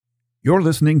You're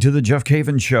listening to The Jeff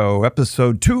Caven Show,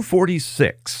 episode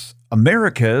 246,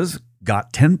 America's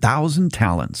Got 10,000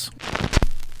 Talents.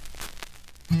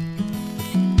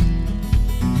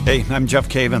 Hey, I'm Jeff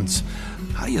Cavens.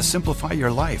 How do you simplify your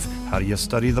life? How do you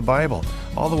study the Bible?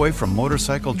 All the way from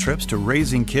motorcycle trips to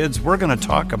raising kids, we're going to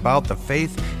talk about the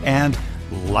faith and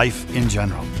life in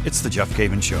general. It's The Jeff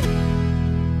Caven Show.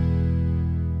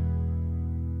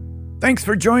 Thanks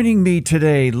for joining me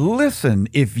today. Listen,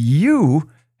 if you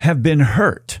have been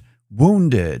hurt,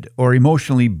 wounded, or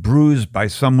emotionally bruised by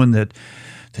someone that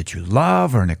you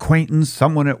love, or an acquaintance,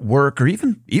 someone at work, or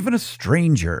even a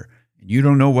stranger, and you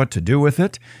don't know what to do with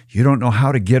it, you don't know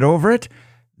how to get over it,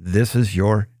 this is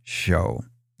your show.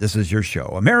 This is your show.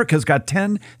 America's Got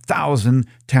 10,000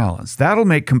 Talents. That'll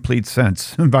make complete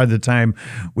sense by the time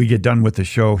we get done with the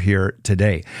show here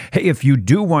today. Hey, if you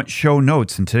do want show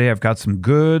notes, and today I've got some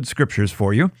good scriptures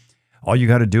for you, all you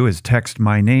got to do is text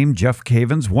my name, Jeff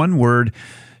Cavens, one word,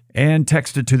 and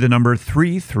text it to the number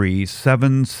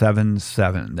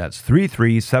 33777. That's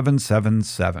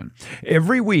 33777.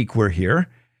 Every week we're here,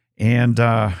 and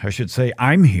I should say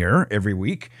I'm here every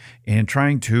week, and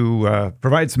trying to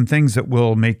provide some things that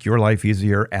will make your life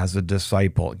easier as a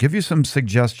disciple. Give you some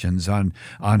suggestions on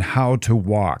how to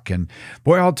walk. And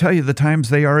boy, I'll tell you, the times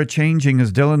they are a-changing,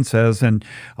 as Dylan says, and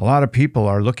a lot of people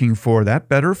are looking for that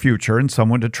better future and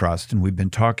someone to trust, and we've been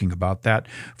talking about that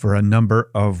for a number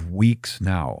of weeks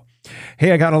now.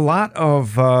 Hey, I got a lot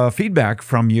of feedback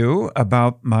from you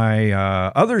about my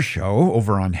other show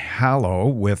over on Hallow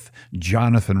with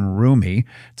Jonathan Rumi.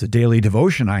 It's a daily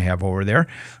devotion I have over there.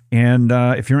 And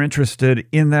if you're interested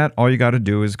in that, all you got to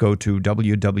do is go to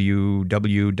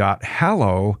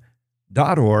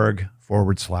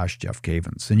www.hallow.org/Jeff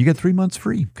Cavens. And you get 3 months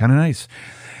free. Kind of nice.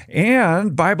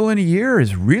 And Bible in a Year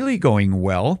is really going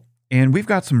well. And we've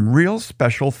got some real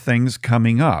special things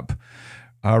coming up.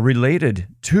 Related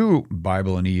to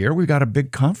Bible in a Year, we've got a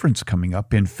big conference coming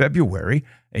up in February,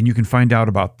 and you can find out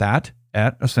about that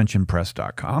at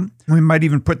ascensionpress.com. We might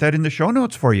even put that in the show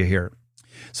notes for you here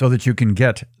so that you can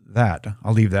get that.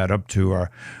 I'll leave that up to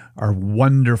our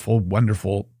wonderful,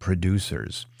 wonderful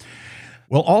producers.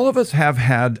 Well, all of us have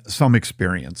had some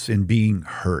experience in being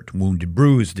hurt, wounded,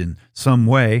 bruised in some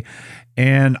way,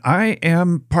 and I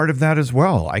am part of that as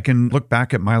well. I can look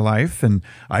back at my life and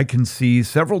I can see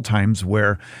several times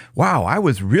where, wow, I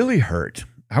was really hurt.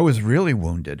 I was really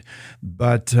wounded.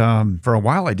 But for a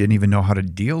while, I didn't even know how to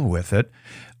deal with it.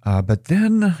 But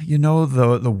then,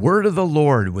 the word of the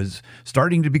Lord was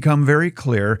starting to become very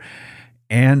clear,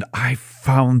 and I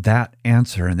found that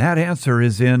answer. And that answer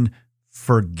is in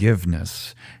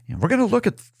forgiveness. And we're going to look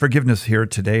at forgiveness here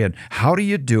today, and how do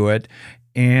you do it?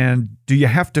 And do you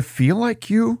have to feel like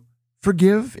you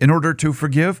forgive in order to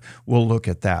forgive? We'll look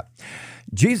at that.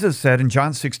 Jesus said in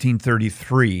John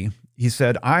 16:33, he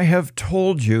said, I have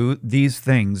told you these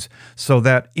things so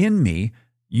that in me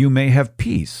you may have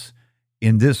peace.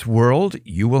 In this world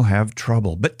you will have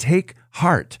trouble, but take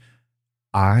heart.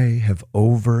 I have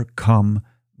overcome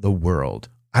the world.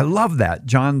 I love that,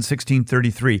 John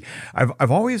 16:33.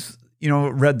 I've always,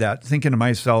 read that thinking to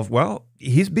myself, well,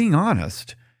 he's being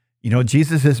honest.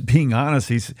 Jesus is being honest.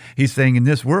 He's saying in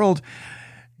this world,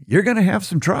 you're going to have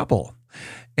some trouble.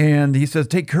 And he says,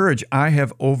 take courage. I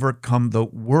have overcome the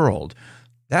world.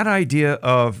 That idea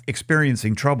of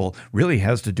experiencing trouble really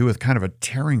has to do with kind of a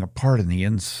tearing apart in the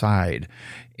inside.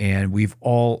 And we've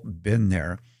all been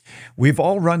there. We've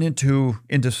all run into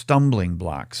stumbling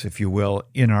blocks, if you will,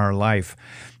 in our life.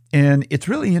 And it's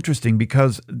really interesting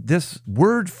because this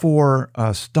word for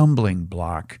a stumbling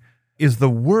block is the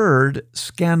word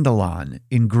scandalon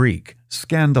in Greek,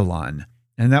 scandalon.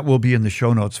 And that will be in the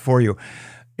show notes for you.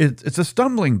 It's a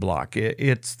stumbling block.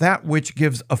 It's that which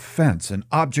gives offense, an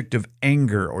object of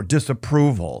anger or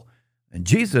disapproval. And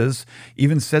Jesus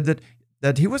even said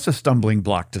that he was a stumbling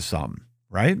block to some,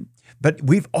 right? But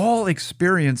we've all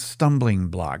experienced stumbling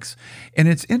blocks. And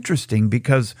it's interesting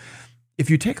because if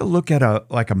you take a look at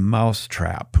a mouse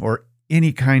trap or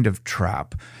any kind of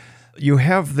trap, you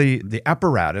have the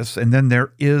apparatus, and then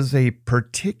there is a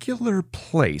particular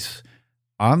place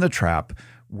on the trap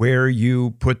where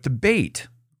you put the bait,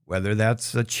 whether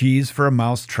that's a cheese for a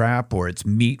mouse trap or it's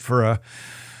meat for a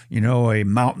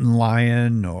mountain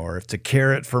lion, or if it's a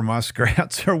carrot for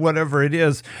muskrats or whatever it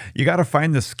is. You got to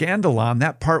find the scandalon,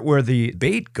 that part where the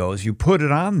bait goes. You put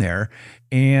it on there,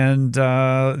 and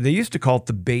they used to call it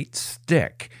the bait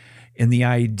stick. And the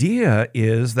idea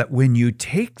is that when you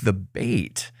take the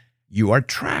bait, you are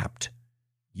trapped.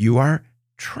 You are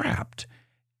trapped.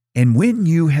 And when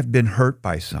you have been hurt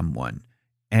by someone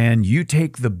and you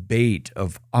take the bait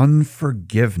of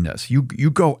unforgiveness. You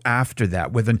go after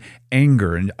that with an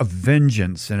anger and a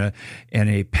vengeance and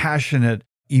a passionate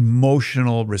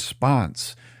emotional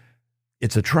response.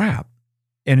 It's a trap.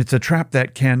 And it's a trap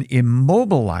that can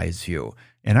immobilize you.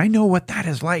 And I know what that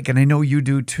is like, and I know you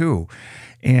do too.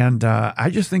 And I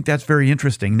just think that's very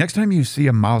interesting. Next time you see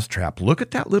a mousetrap, look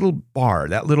at that little bar,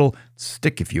 that little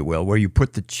stick, if you will, where you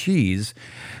put the cheese.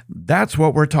 That's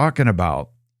what we're talking about.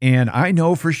 And I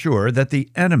know for sure that the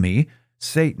enemy,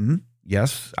 Satan,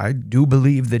 yes, I do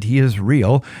believe that he is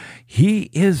real. He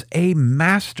is a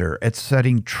master at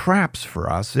setting traps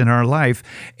for us in our life.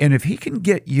 And if he can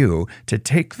get you to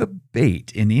take the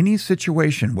bait in any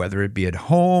situation, whether it be at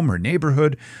home or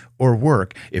neighborhood or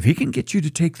work, if he can get you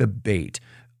to take the bait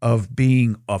of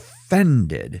being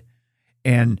offended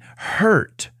and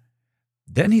hurt,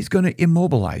 then he's going to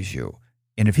immobilize you.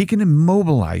 And if he can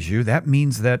immobilize you, that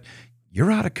means that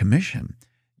you're out of commission.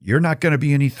 You're not going to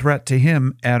be any threat to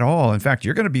him at all. In fact,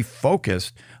 you're going to be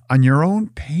focused on your own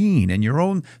pain and your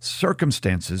own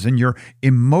circumstances and your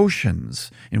emotions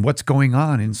and what's going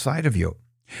on inside of you.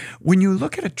 When you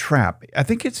look at a trap, I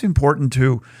think it's important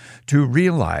to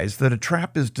realize that a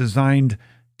trap is designed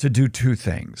to do two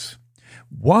things.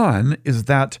 One is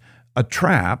that a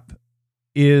trap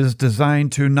is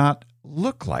designed to not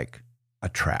look like a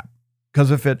trap.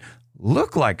 Because if it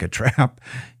look like a trap,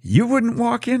 you wouldn't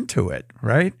walk into it,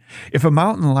 right? If a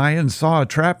mountain lion saw a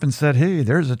trap and said, hey,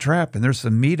 there's a trap and there's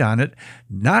some meat on it,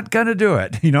 not going to do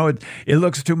it. It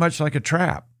looks too much like a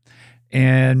trap.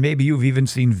 And maybe you've even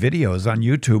seen videos on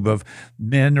YouTube of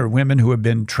men or women who have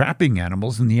been trapping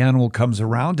animals, and the animal comes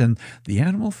around and the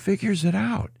animal figures it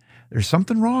out. There's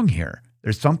something wrong here.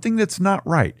 There's something that's not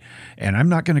right, and I'm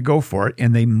not going to go for it,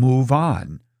 and they move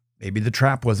on. Maybe the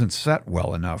trap wasn't set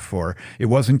well enough, or it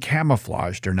wasn't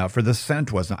camouflaged enough, or the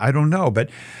scent wasn't. I don't know, but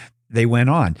they went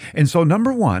on. And so,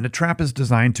 number one, a trap is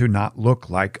designed to not look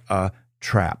like a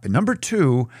trap. And number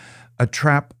two, a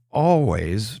trap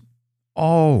always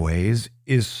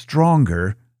is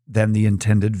stronger than the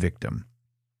intended victim.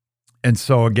 And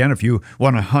so, again, if you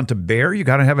want to hunt a bear, you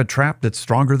got to have a trap that's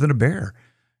stronger than a bear.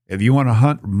 If you want to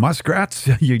hunt muskrats,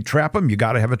 you trap them, you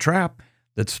got to have a trap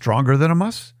that's stronger than a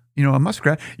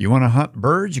muskrat. You want to hunt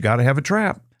birds, you got to have a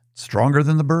trap stronger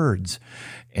than the birds.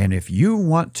 And if you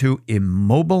want to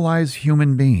immobilize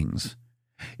human beings,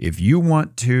 if you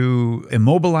want to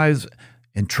immobilize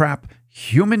and trap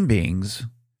human beings,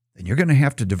 then you're going to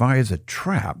have to devise a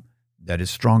trap that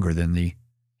is stronger than the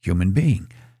human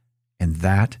being. And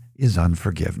that is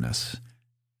unforgiveness.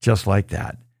 Just like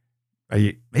that.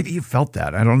 Maybe you felt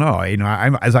that. I don't know.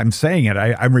 As I'm saying it,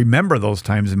 I remember those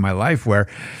times in my life where,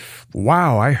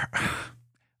 wow,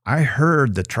 I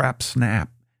heard the trap snap,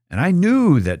 and I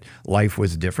knew that life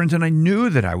was different, and I knew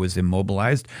that I was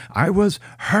immobilized. I was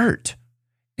hurt.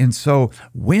 And so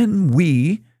when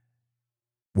we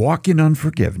walk in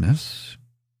unforgiveness,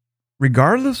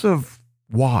 regardless of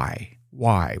why,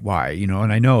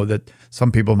 and I know that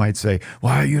some people might say,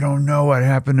 well, you don't know what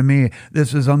happened to me.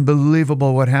 This is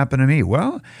unbelievable what happened to me.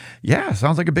 Well, yeah,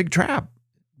 sounds like a big trap.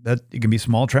 That it can be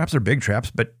small traps or big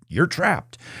traps, but you're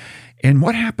trapped. And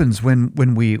what happens when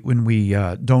we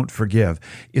don't forgive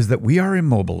is that we are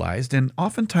immobilized, and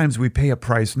oftentimes we pay a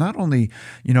price, not only,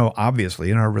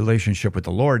 obviously in our relationship with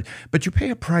the Lord, but you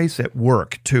pay a price at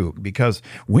work too, because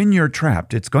when you're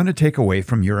trapped, it's going to take away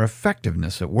from your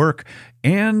effectiveness at work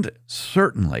and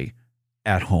certainly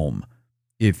at home.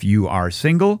 If you are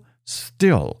single,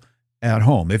 still at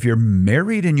home. If you're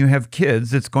married and you have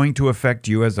kids, it's going to affect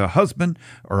you as a husband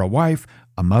or a wife,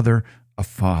 a mother, a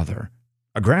father,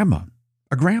 a grandma,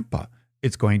 a grandpa.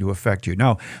 It's going to affect you.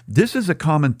 Now, this is a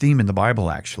common theme in the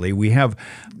Bible, actually. We have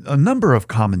a number of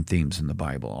common themes in the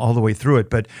Bible all the way through it,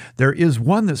 but there is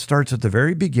one that starts at the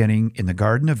very beginning in the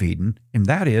Garden of Eden, and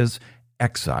that is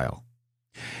exile.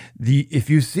 If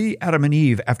you see Adam and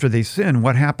Eve after they sinned,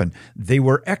 what happened? They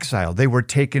were exiled. They were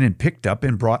taken and picked up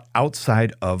and brought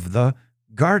outside of the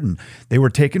garden. They were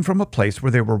taken from a place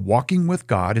where they were walking with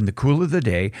God in the cool of the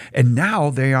day, and now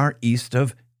they are east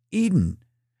of Eden.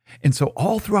 And so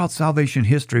all throughout salvation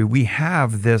history, we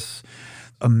have this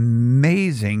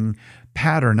amazing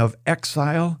pattern of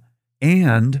exile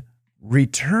and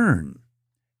return.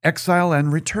 Exile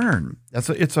and return.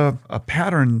 It's a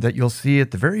pattern that you'll see at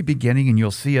the very beginning, and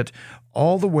you'll see it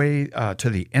all the way to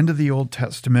the end of the Old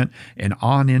Testament and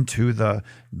on into the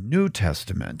New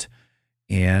Testament.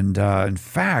 And in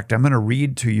fact, I'm going to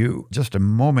read to you just a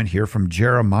moment here from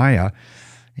Jeremiah.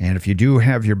 And if you do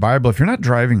have your Bible, if you're not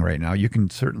driving right now, you can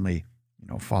certainly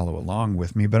follow along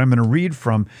with me. But I'm going to read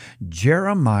from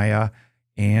Jeremiah,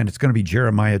 and it's going to be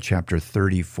Jeremiah chapter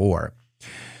 34.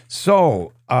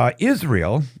 So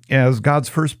Israel, as God's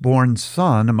firstborn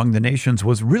son among the nations,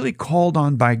 was really called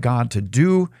on by God to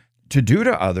do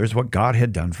to others what God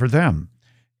had done for them.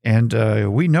 And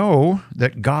we know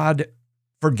that God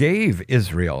forgave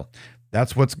Israel.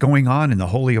 That's what's going on in the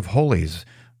Holy of Holies,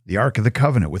 the Ark of the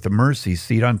Covenant with the mercy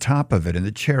seat on top of it and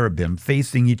the cherubim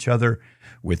facing each other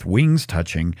with wings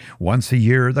touching. Once a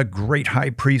year, the great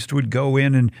high priest would go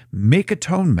in and make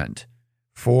atonement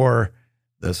for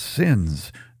the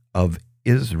sins of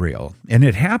Israel. And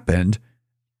it happened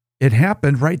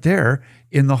right there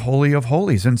in the Holy of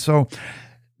Holies. And so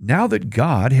now that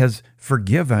God has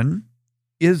forgiven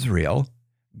Israel,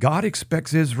 God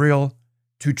expects Israel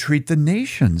to treat the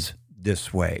nations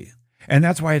this way. And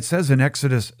that's why it says in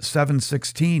Exodus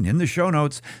 7:16, in the show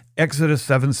notes, Exodus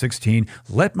 7:16,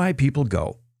 let my people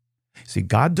go. See,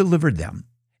 God delivered them,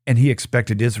 and he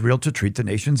expected Israel to treat the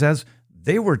nations as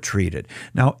they were treated.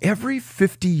 Now, every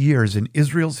 50 years in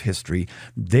Israel's history,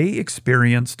 they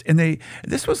experienced, and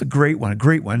this was a great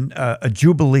one, a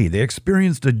jubilee. They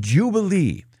experienced a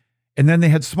jubilee. And then they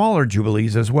had smaller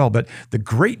jubilees as well. But the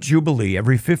great jubilee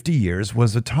every 50 years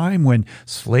was a time when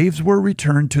slaves were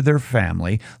returned to their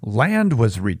family, land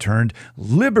was returned,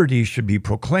 liberty should be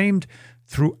proclaimed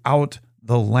throughout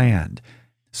the land.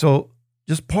 So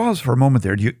just pause for a moment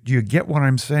there. Do you get what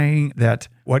I'm saying? That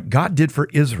what God did for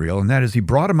Israel, and that is he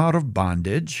brought them out of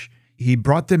bondage, he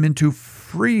brought them into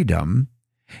freedom,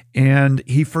 and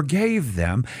he forgave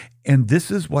them. And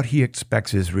this is what he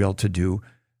expects Israel to do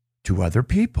to other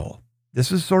people.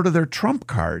 This is sort of their trump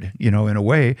card, in a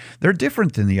way. They're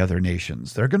different than the other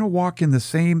nations. They're going to walk in the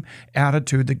same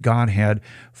attitude that God had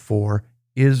for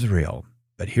Israel.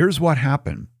 But here's what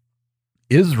happened.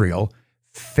 Israel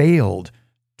failed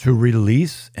to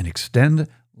release and extend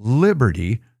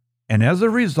liberty, and as a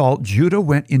result, Judah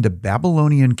went into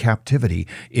Babylonian captivity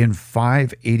in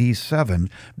 587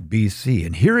 BC.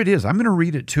 And here it is. I'm going to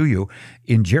read it to you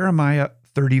in Jeremiah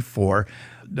 34.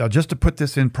 Now, just to put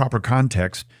this in proper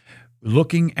context,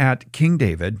 looking at King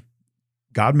David,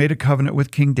 God made a covenant with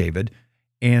King David,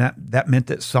 and that meant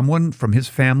that someone from his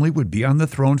family would be on the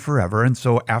throne forever. And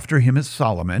so after him is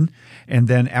Solomon. And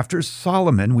then after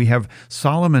Solomon, we have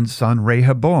Solomon's son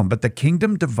Rehoboam. But the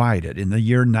kingdom divided in the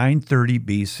year 930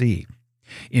 BC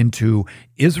into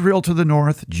Israel to the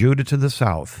north, Judah to the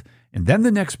south. And then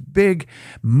the next big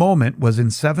moment was in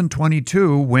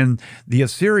 722 when the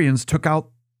Assyrians took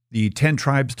out the 10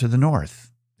 tribes to the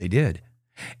north. They did.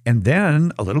 And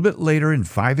then a little bit later in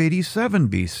 587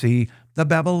 BC, the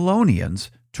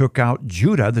Babylonians took out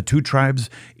Judah, the 2 tribes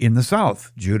in the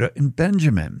south, Judah and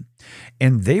Benjamin.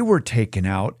 And they were taken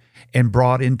out and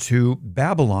brought into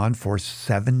Babylon for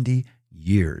 70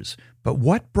 years. But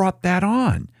what brought that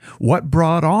on? What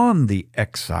brought on the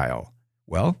exile?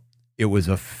 Well, it was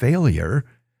a failure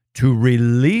to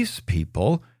release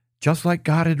people just like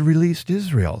God had released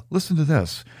Israel. Listen to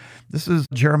this. This is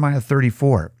Jeremiah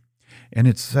 34. And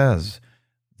it says,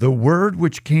 the word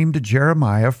which came to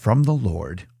Jeremiah from the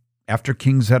Lord, after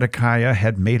King Zedekiah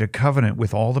had made a covenant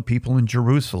with all the people in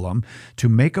Jerusalem to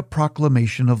make a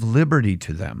proclamation of liberty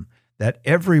to them, that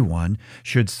everyone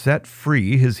should set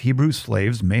free his Hebrew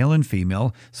slaves, male and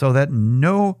female, so that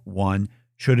no one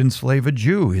should enslave a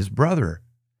Jew, his brother.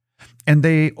 And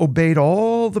they obeyed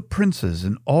all the princes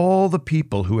and all the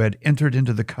people who had entered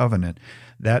into the covenant,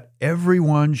 that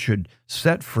everyone should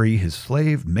set free his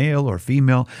slave, male or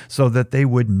female, so that they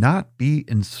would not be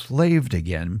enslaved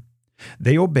again.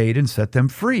 They obeyed and set them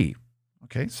free.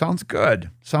 Okay, sounds good.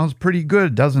 Sounds pretty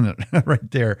good, doesn't it? Right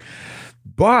there.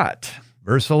 But,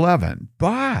 verse 11,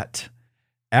 but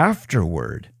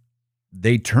afterward,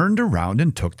 they turned around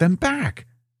and took them back,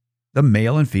 the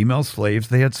male and female slaves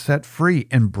they had set free,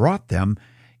 and brought them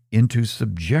into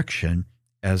subjection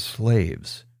as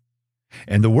slaves.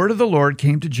 And the word of the Lord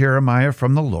came to Jeremiah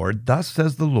from the Lord. Thus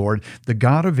says the Lord, the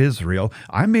God of Israel,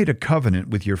 I made a covenant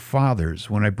with your fathers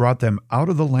when I brought them out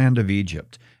of the land of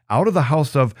Egypt, out of the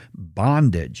house of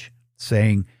bondage,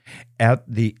 saying, at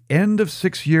the end of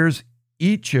 6 years,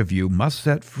 each of you must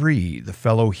set free the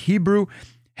fellow Hebrew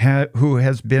who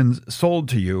has been sold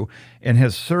to you and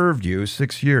has served you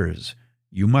 6 years.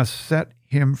 You must set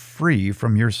him free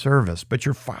from your service. But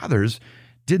your fathers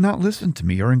did not listen to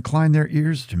me or incline their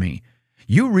ears to me.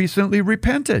 You recently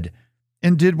repented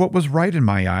and did what was right in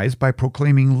my eyes by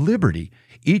proclaiming liberty,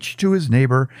 each to his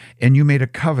neighbor, and you made a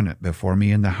covenant before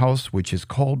me in the house which is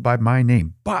called by my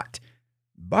name. But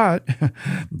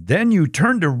then you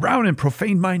turned around and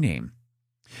profaned my name.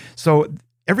 So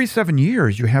every 7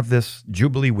 years, you have this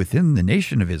jubilee within the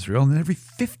nation of Israel, and every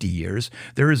 50 years,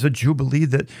 there is a jubilee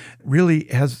that really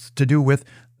has to do with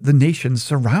the nations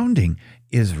surrounding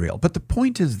Israel. But the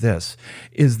point is this,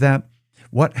 is that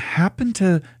what happened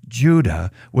to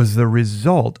Judah was the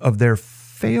result of their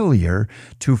failure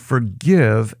to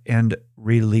forgive and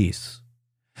release.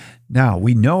 Now,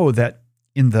 we know that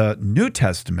in the New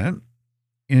Testament,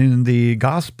 in the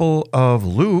Gospel of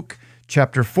Luke,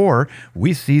 chapter 4,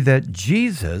 we see that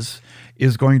Jesus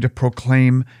is going to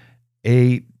proclaim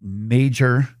a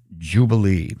major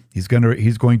jubilee. He's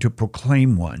going to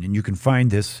proclaim one, and you can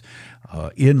find this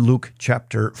in Luke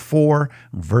chapter 4,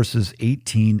 verses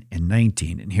 18 and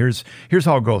 19. And here's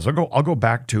how it goes. I'll go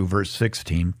back to verse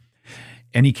 16.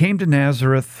 And he came to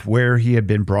Nazareth, where he had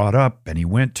been brought up, and he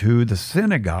went to the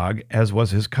synagogue, as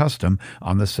was his custom,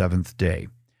 on the seventh day.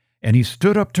 And he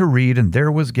stood up to read, and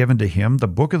there was given to him the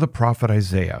book of the prophet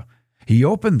Isaiah. He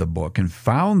opened the book and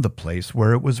found the place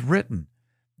where it was written,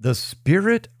 "The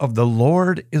Spirit of the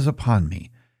Lord is upon me,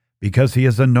 because he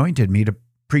has anointed me to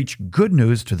preach good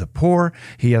news to the poor.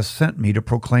 He has sent me to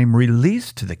proclaim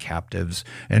release to the captives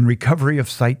and recovery of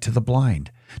sight to the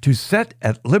blind, to set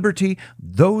at liberty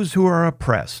those who are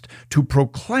oppressed, to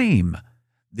proclaim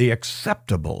the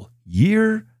acceptable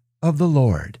year of the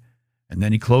Lord." And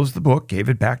then he closed the book, gave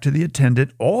it back to the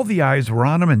attendant. All the eyes were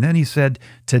on him. And then he said,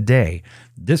 "Today,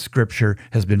 this scripture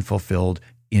has been fulfilled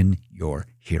in your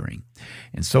hearing."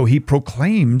 And so he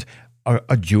proclaimed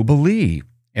a jubilee.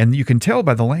 And you can tell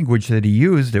by the language that he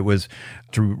used, it was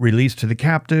to release to the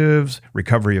captives,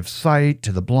 recovery of sight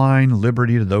to the blind,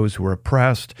 liberty to those who are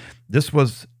oppressed. This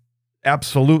was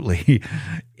absolutely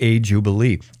a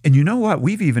jubilee. And you know what?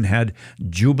 We've even had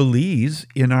jubilees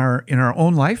in our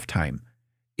own lifetime.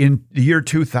 In the year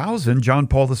 2000, John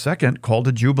Paul II called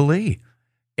a jubilee.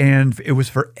 And it was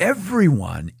for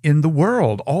everyone in the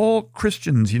world, all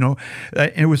Christians,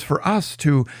 it was for us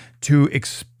to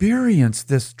experience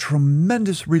this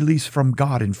tremendous release from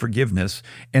God in forgiveness.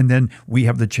 And then we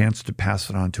have the chance to pass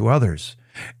it on to others.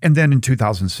 And then in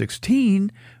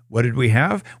 2016, what did we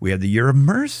have? We had the year of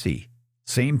mercy.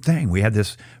 Same thing. We had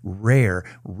this rare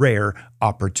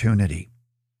opportunity.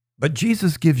 But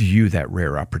Jesus gives you that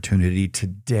rare opportunity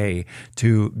today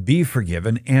to be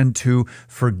forgiven and to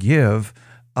forgive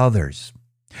others.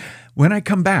 When I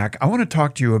come back, I want to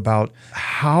talk to you about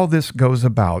how this goes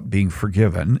about being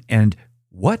forgiven and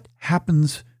what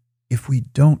happens if we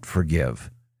don't forgive.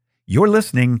 You're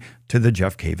listening to The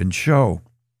Jeff Cavins Show.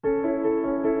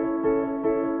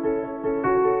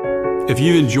 If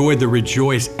you enjoyed the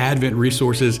Rejoice Advent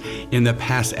resources in the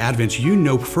past Advents, you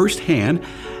know firsthand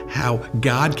how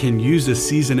God can use this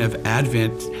season of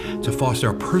Advent to foster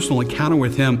a personal encounter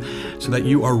with Him so that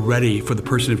you are ready for the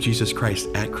person of Jesus Christ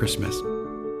at Christmas.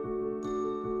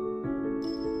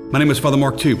 My name is Father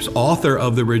Mark Toops, author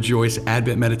of the Rejoice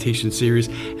Advent Meditation Series,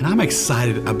 and I'm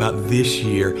excited about this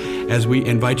year as we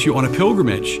invite you on a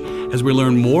pilgrimage as we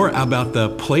learn more about the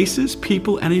places,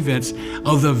 people, and events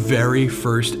of the very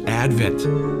first Advent.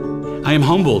 I am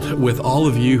humbled with all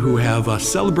of you who have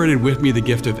celebrated with me the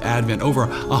gift of Advent. Over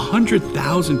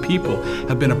 100,000 people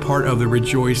have been a part of the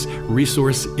Rejoice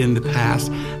resource in the past.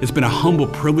 It's been a humble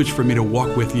privilege for me to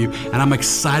walk with you, and I'm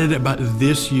excited about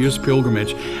this year's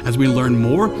pilgrimage as we learn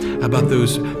more about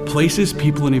those places,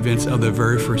 people, and events of the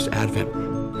very first Advent.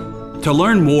 To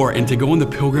learn more and to go on the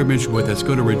pilgrimage with us,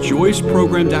 go to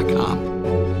rejoiceprogram.com.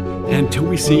 And until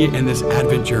we see you in this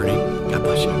Advent journey, God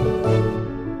bless you.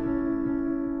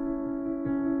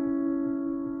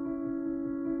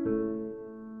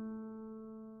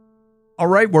 All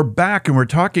right, we're back, and we're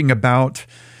talking about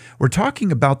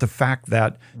the fact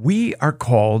that we are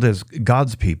called as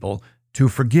God's people to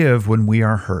forgive when we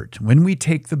are hurt, when we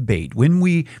take the bait, when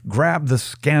we grab the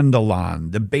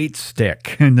scandalon, the bait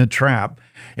stick and the trap,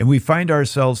 and we find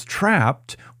ourselves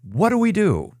trapped. What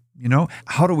do?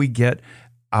 How do we get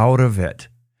out of it?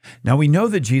 Now, we know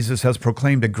that Jesus has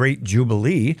proclaimed a great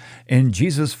jubilee, and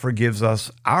Jesus forgives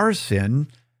us our sin,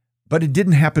 but it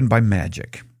didn't happen by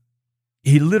magic.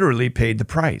 He literally paid the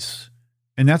price.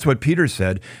 And that's what Peter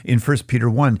said in 1 Peter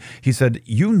 1. He said,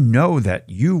 "You know that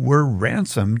you were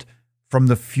ransomed from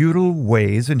the futile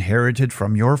ways inherited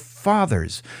from your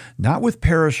fathers, not with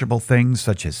perishable things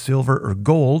such as silver or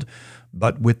gold,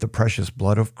 but with the precious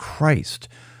blood of Christ,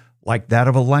 like that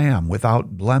of a lamb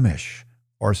without blemish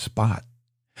or spot."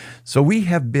 So we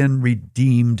have been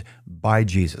redeemed by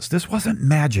Jesus. This wasn't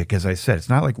magic, as I said. It's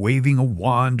not like waving a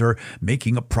wand or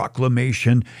making a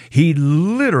proclamation. He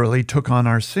literally took on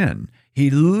our sin.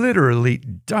 He literally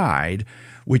died,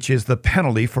 which is the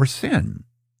penalty for sin.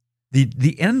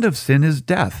 The end of sin is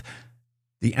death.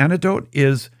 The antidote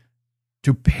is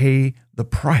to pay the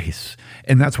price.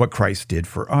 And that's what Christ did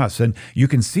for us. And you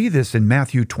can see this in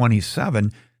Matthew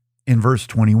 27 in verse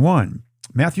 21.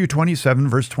 Matthew 27,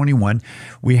 verse 21,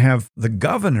 we have the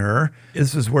governor.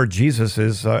 This is where Jesus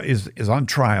is on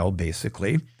trial,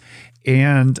 basically.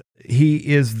 And he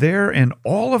is there, and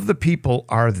all of the people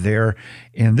are there.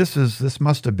 And this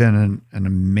must have been an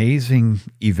amazing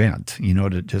event,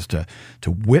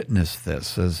 to witness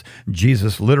this as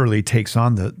Jesus literally takes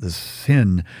on the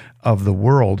sin of the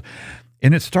world.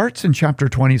 And it starts in chapter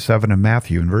 27 of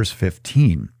Matthew in verse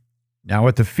 15. Now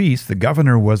at the feast, the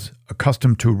governor was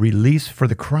accustomed to release for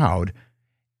the crowd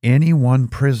any one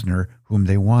prisoner whom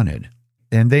they wanted.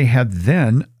 And they had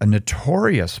then a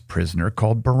notorious prisoner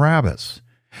called Barabbas.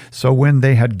 So when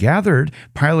they had gathered,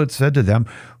 Pilate said to them,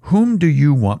 "Whom do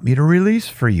you want me to release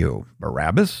for you,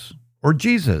 Barabbas or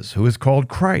Jesus, who is called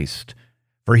Christ?"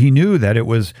 For he knew that it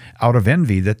was out of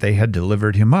envy that they had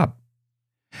delivered him up.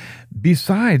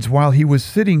 Besides, while he was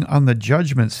sitting on the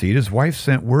judgment seat, his wife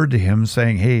sent word to him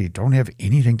saying, "Hey, don't have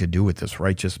anything to do with this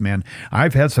righteous man.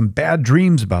 I've had some bad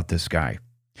dreams about this guy."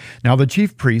 Now the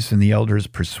chief priests and the elders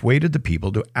persuaded the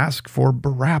people to ask for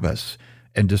Barabbas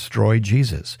and destroy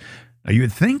Jesus. Now you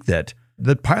would think that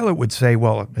Pilate would say,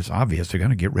 well, it's obvious they're going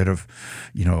to get rid of,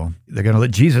 they're going to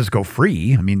let Jesus go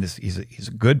free. I mean, he's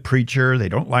a good preacher. They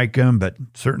don't like him, but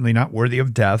certainly not worthy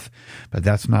of death. But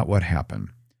that's not what happened.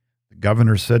 The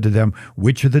governor said to them,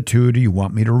 "Which of the two do you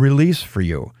want me to release for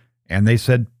you?" And they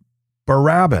said,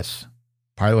 "Barabbas."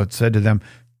 Pilate said to them,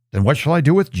 "Then what shall I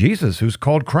do with Jesus, who's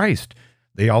called Christ?"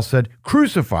 They all said,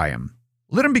 "Crucify him.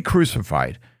 Let him be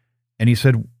crucified." And he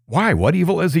said, "Why? What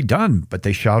evil has he done?" But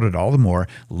they shouted all the more,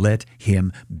 "Let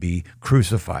him be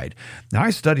crucified." Now, I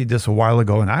studied this a while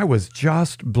ago, and I was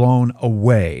just blown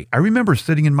away. I remember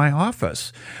sitting in my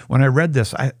office when I read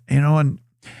this, and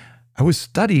I was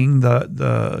studying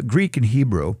the Greek and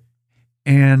Hebrew,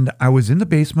 and I was in the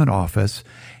basement office,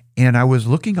 and I was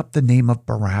looking up the name of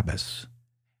Barabbas,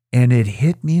 and it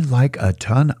hit me like a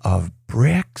ton of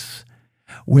bricks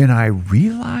when I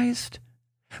realized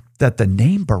that the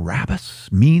name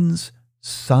Barabbas means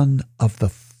son of the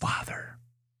Father.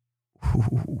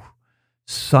 Ooh,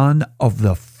 son of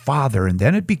the Father. And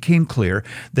then it became clear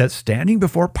that standing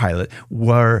before Pilate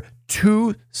were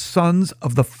two sons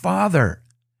of the Father.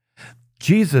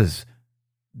 Jesus,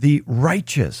 the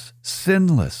righteous,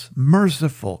 sinless,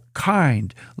 merciful,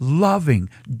 kind, loving,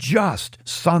 just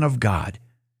Son of God.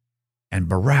 And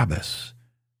Barabbas,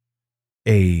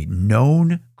 a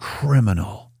known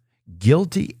criminal,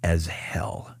 guilty as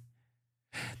hell.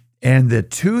 And the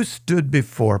two stood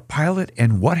before Pilate,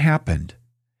 and what happened?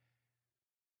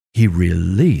 He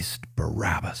released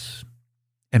Barabbas.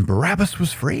 And Barabbas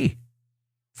was free.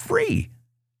 Free.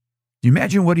 Do you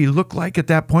imagine what he looked like at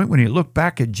that point when he looked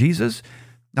back at Jesus?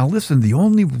 Now listen, the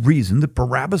only reason that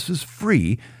Barabbas is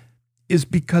free is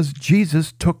because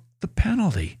Jesus took the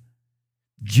penalty.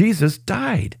 Jesus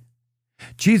died.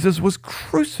 Jesus was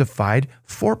crucified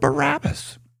for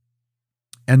Barabbas.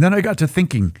 And then I got to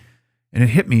thinking, and it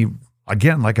hit me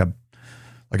again like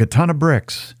a ton of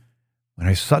bricks, when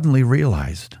I suddenly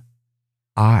realized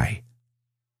I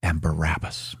am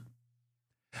Barabbas.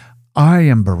 I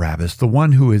am Barabbas, the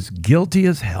one who is guilty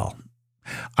as hell.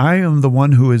 I am the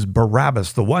one who is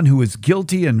Barabbas, the one who is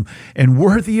guilty and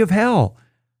worthy of hell.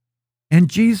 And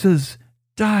Jesus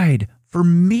died for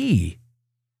me.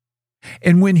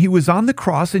 And when he was on the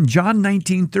cross in John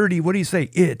 19:30, what did he say?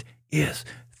 It is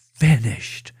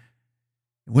finished.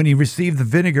 When he received the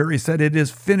vinegar, he said, "It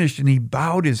is finished." And he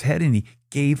bowed his head and he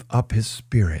gave up his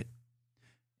spirit.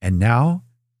 And now,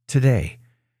 today,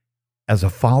 as a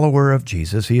follower of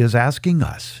Jesus, he is asking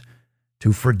us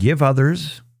to forgive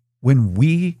others when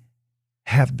we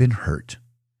have been hurt.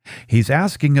 He's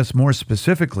asking us more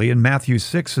specifically in Matthew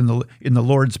 6 in the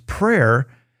Lord's Prayer,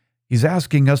 he's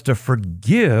asking us to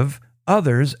forgive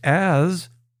others as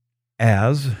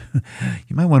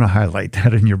you might want to highlight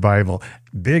that in your Bible,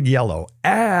 big yellow,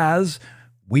 as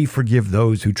we forgive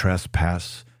those who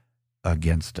trespass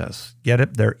against us. Get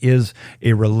it? There is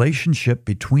a relationship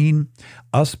between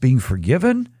us being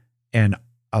forgiven and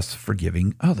us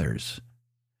forgiving others.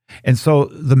 And so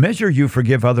the measure you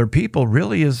forgive other people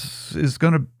really is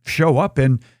going to show up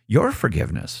in your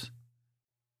forgiveness.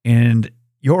 And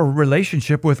your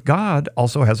relationship with God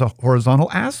also has a horizontal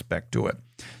aspect to it.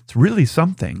 It's really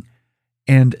something.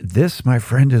 And this, my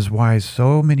friend, is why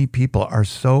so many people are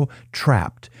so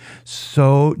trapped,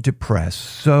 so depressed,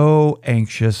 so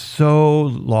anxious, so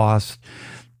lost,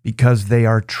 because they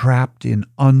are trapped in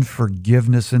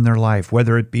unforgiveness in their life,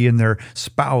 whether it be in their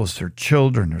spouse or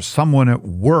children or someone at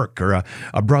work or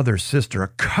a brother, sister, a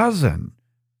cousin,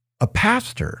 a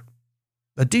pastor,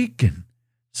 a deacon.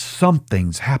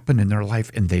 Something's happened in their life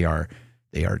and they are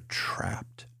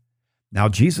trapped. Now,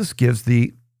 Jesus gives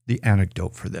the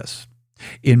anecdote for this.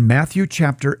 In Matthew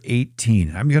chapter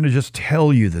 18, I'm going to just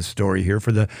tell you the story here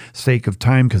for the sake of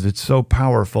time because it's so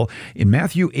powerful. In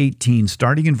Matthew 18,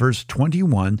 starting in verse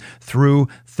 21 through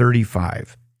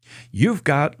 35, you've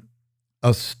got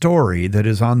a story that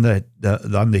is on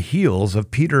the heels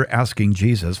of Peter asking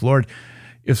Jesus, Lord,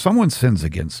 if someone sins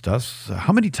against us,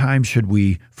 how many times should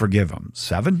we forgive them?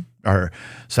 7? Or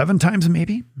 7 times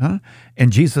maybe? Huh?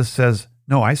 And Jesus says,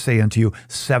 no, I say unto you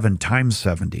 7 times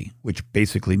 70, which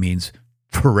basically means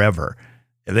forever.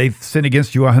 If they've sinned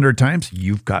against you 100 times,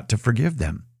 you've got to forgive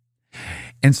them.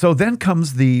 And so then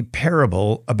comes the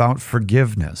parable about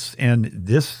forgiveness. And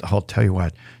this, I'll tell you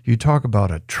what, you talk about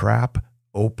a trap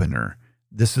opener.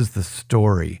 This is the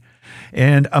story.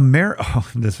 And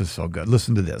this is so good.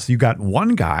 Listen to this. You got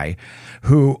one guy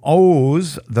who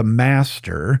owes the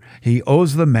master, he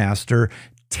owes the master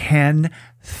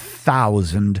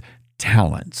 10,000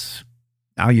 talents.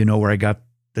 Now you know where I got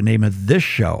the name of this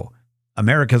show.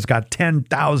 America's Got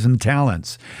 10,000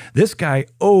 Talents. This guy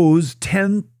owes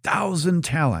 10,000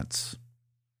 talents.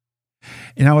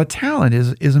 You know, a talent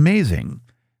is amazing.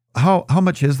 How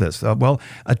much is this? Well,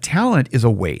 a talent is a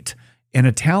weight, and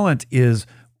a talent is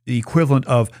the equivalent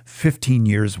of 15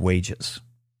 years' wages.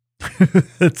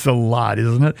 It's a lot,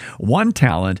 isn't it? 1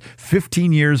 talent,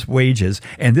 15 years' wages,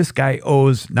 and this guy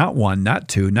owes not 1, not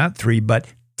 2, not 3, but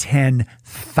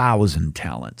 10,000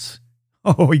 talents.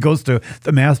 Oh, he goes to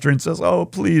the master and says, oh,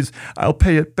 please, I'll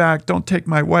pay it back. Don't take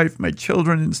my wife, my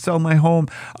children, and sell my home.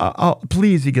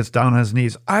 Please, he gets down on his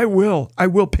knees. I will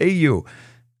pay you.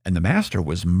 And the master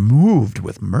was moved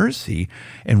with mercy.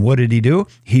 And what did he do?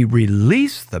 He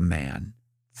released the man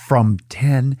from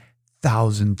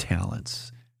 10,000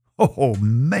 talents. Oh,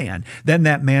 man. Then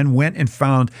that man went and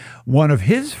found one of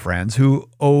his friends who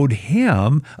owed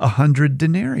him 100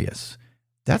 denarius.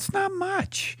 That's not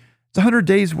much. It's 100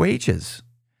 days' wages.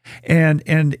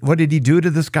 And what did he do to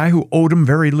this guy who owed him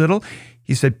very little?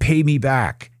 He said, pay me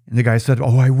back. And the guy said,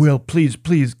 oh, I will. Please,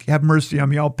 please have mercy on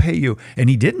me. I'll pay you. And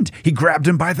he didn't. He grabbed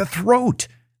him by the throat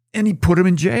and he put him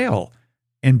in jail.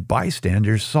 And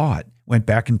bystanders saw it, went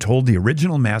back and told the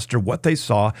original master what they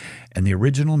saw. And the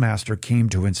original master came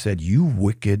to him and said, you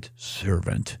wicked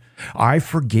servant, I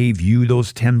forgave you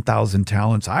those 10,000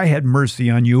 talents. I had mercy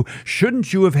on you.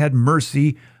 Shouldn't you have had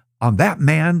mercy on that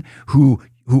man who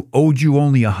owed you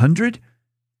only 100?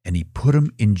 And he put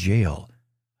him in jail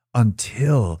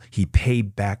until he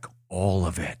paid back all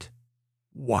of it.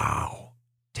 Wow.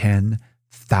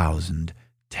 10,000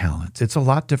 talents. It's a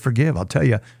lot to forgive. I'll tell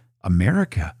you,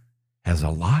 America has a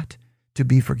lot to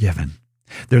be forgiven.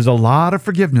 There's a lot of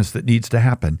forgiveness that needs to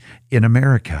happen in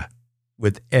America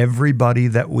with everybody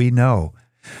that we know.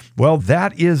 Well,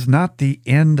 that is not the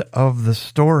end of the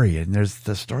story. And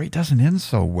the story doesn't end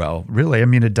so well, really. I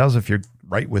mean, it does if you're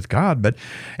right with God. But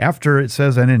after it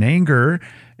says, and in anger,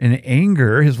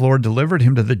 his Lord delivered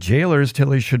him to the jailers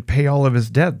till he should pay all of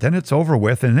his debt. Then it's over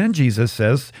with. And then Jesus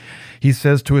says, he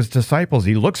says to his disciples,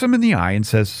 he looks them in the eye and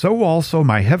says, so also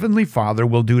my heavenly Father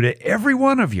will do to every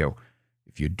one of you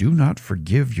if you do not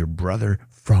forgive your brother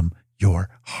from your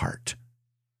heart.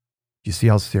 Do you see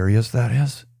how serious that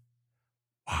is?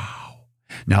 Wow.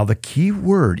 Now, the key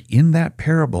word in that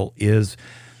parable is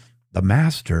the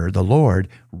master, the Lord,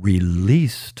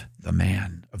 released the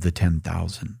man of the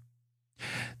 10,000.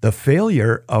 The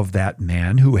failure of that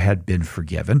man who had been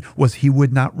forgiven was he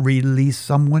would not release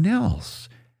someone else.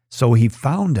 So he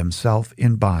found himself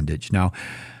in bondage. Now,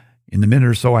 in the minute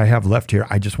or so I have left here,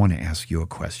 I just want to ask you a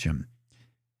question.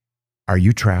 Are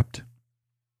you trapped?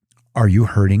 Are you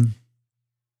hurting?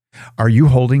 Are you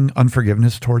holding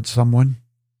unforgiveness towards someone?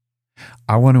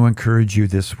 I want to encourage you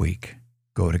this week,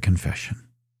 go to confession.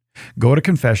 Go to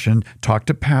confession, talk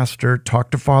to pastor,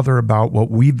 talk to Father about what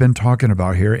we've been talking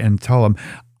about here and tell him,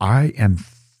 I am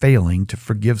failing to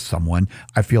forgive someone.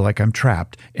 I feel like I'm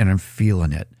trapped and I'm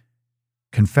feeling it.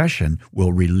 Confession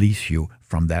will release you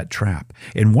from that trap.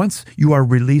 And once you are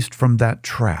released from that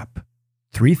trap,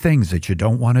 3 things that you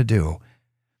don't want to do.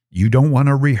 You don't want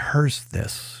to rehearse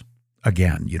this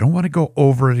again. You don't want to go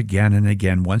over it again and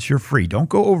again. Once you're free, don't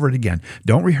go over it again.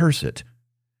 Don't rehearse it.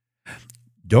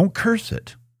 Don't curse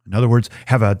it. In other words,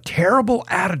 have a terrible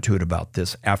attitude about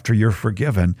this after you're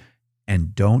forgiven,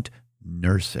 and don't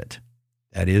nurse it.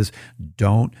 That is,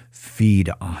 don't feed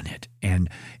on it and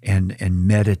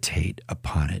meditate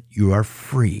upon it. You are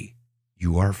free.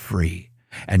 You are free.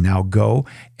 And now go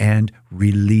and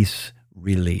release.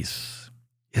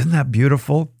 Isn't that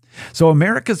beautiful? So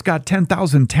America's got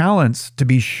 10,000 talents, to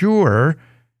be sure,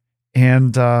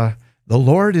 and the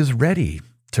Lord is ready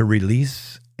to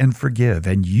release and forgive,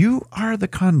 and you are the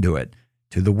conduit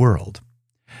to the world.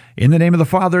 In the name of the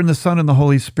Father, and the Son, and the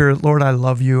Holy Spirit, Lord, I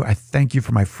love you. I thank you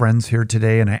for my friends here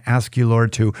today, and I ask you,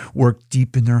 Lord, to work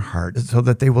deep in their heart so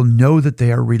that they will know that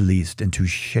they are released and to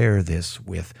share this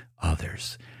with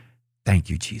others. Thank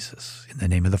you, Jesus. In the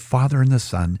name of the Father, and the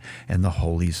Son, and the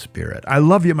Holy Spirit. I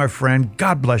love you, my friend.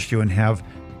 God bless you, and have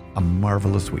a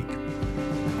marvelous week.